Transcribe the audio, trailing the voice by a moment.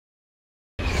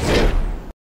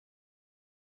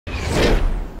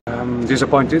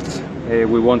Disappointed.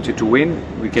 We wanted to win.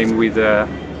 We came with the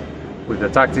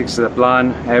tactics, the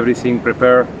plan, everything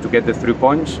prepared to get the 3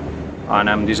 points, and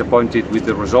I'm disappointed with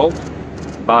the result.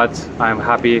 But I'm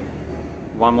happy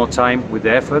one more time with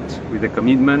the effort, with the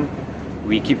commitment.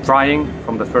 We keep trying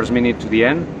from the first minute to the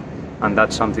end, and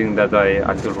that's something that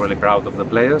I feel really proud of the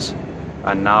players.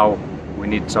 And now we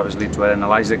need obviously to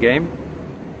analyze the game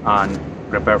and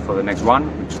prepare for the next one,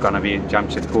 which is going to be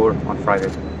Jamshedpur on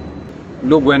Friday.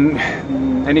 Look, when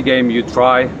any game you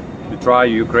try,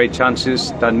 you create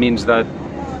chances. That means that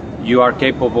you are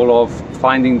capable of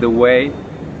finding the way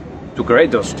to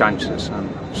create those chances. And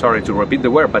sorry to repeat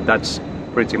the word, but that's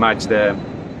pretty much the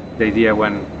idea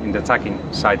when in the attacking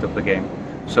side of the game.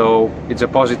 So it's a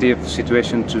positive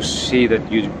situation to see that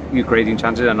you're creating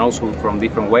chances, and also from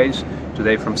different ways.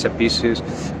 Today from set pieces.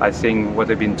 I think what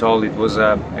I've been told, it was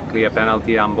a clear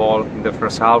penalty and ball in the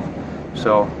first half.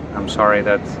 So I'm sorry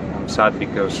that I'm sad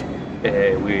because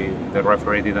the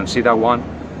referee didn't see that one.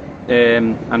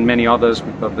 And many others.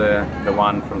 We got the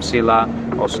one from Sila,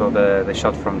 also the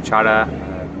shot from Chara,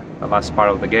 the last part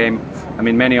of the game. I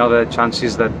mean, many other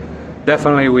chances that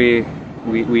definitely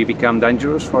we become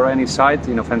dangerous for any side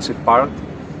in offensive part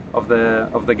of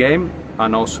the game.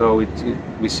 And also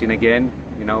we've seen again,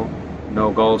 you know, no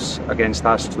goals against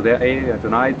us today,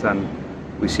 tonight, and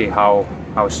we see how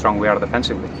strong we are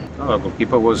defensively. The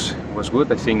goalkeeper was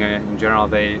good. I think in general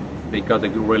they got a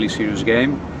really serious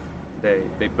game.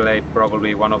 They played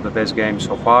probably one of the best games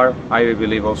so far. I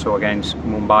believe also against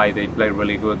Mumbai they played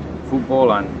really good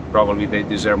football, and probably they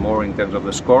deserve more in terms of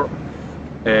the score.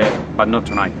 But not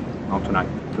tonight. Not tonight.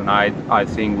 Tonight I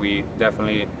think we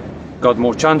definitely got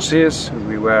more chances.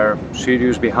 We were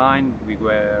serious behind. We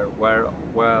were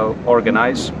well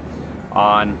organized,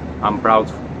 and I'm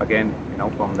proud again, you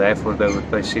know, from the effort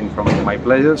that I've seen from my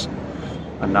players.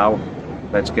 And now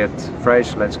let's get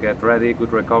fresh, let's get ready,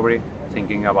 good recovery,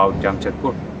 thinking about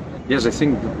Jamshedpur. Yes, I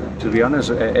think, to be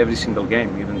honest, every single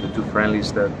game, even the 2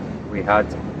 friendlies that we had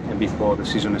before the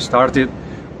season started,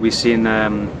 we've seen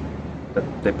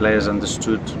that the players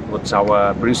understood what's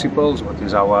our principles, what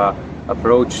is our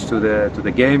approach to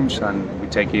the games, and we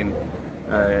take in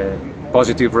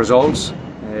positive results.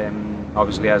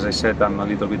 Obviously, as I said, I'm a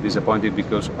little bit disappointed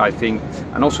because I think,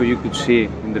 and also you could see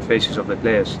in the faces of the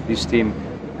players, this team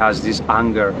has this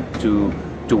anger to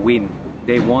win.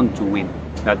 They want to win.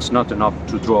 That's not enough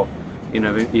to draw. You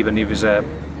know, even if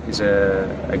it's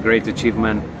a great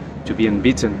achievement to be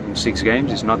unbeaten in 6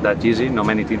 games, it's not that easy. Not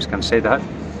many teams can say that,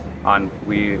 and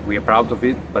we are proud of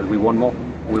it. But we want more.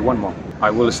 We want more. I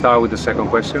will start with the second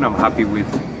question. I'm happy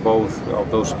with both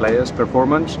of those players'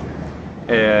 performance.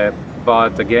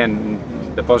 But again,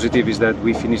 the positive is that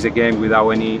we finished the game without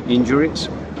any injuries.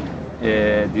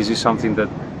 This is something that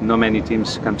not many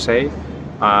teams can say,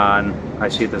 and I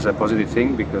see it as a positive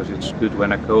thing because it's good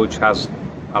when a coach has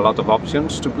a lot of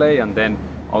options to play, and then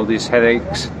all these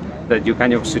headaches that you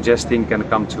kind of suggesting can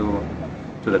come to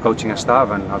the coaching staff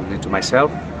and obviously to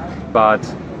myself. But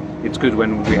it's good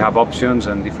when we have options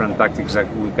and different tactics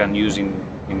that we can use in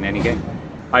any game.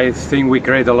 I think we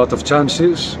create a lot of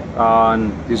chances,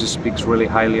 and this speaks really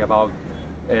highly about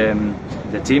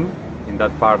the team in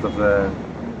that part of the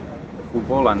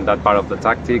football, and that part of the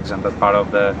tactics, and that part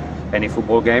of any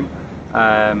football game.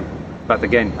 But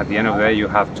again, at the end of the day, you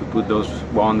have to put those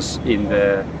ones in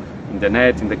the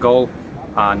net, in the goal.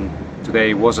 And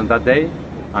today wasn't that day.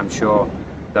 I'm sure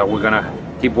that we're gonna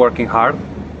keep working hard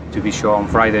to be sure on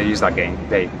Friday is that game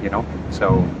day. You know,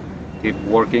 so keep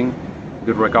working.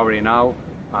 Good recovery now.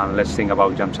 And let's think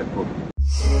about Jamshedpur.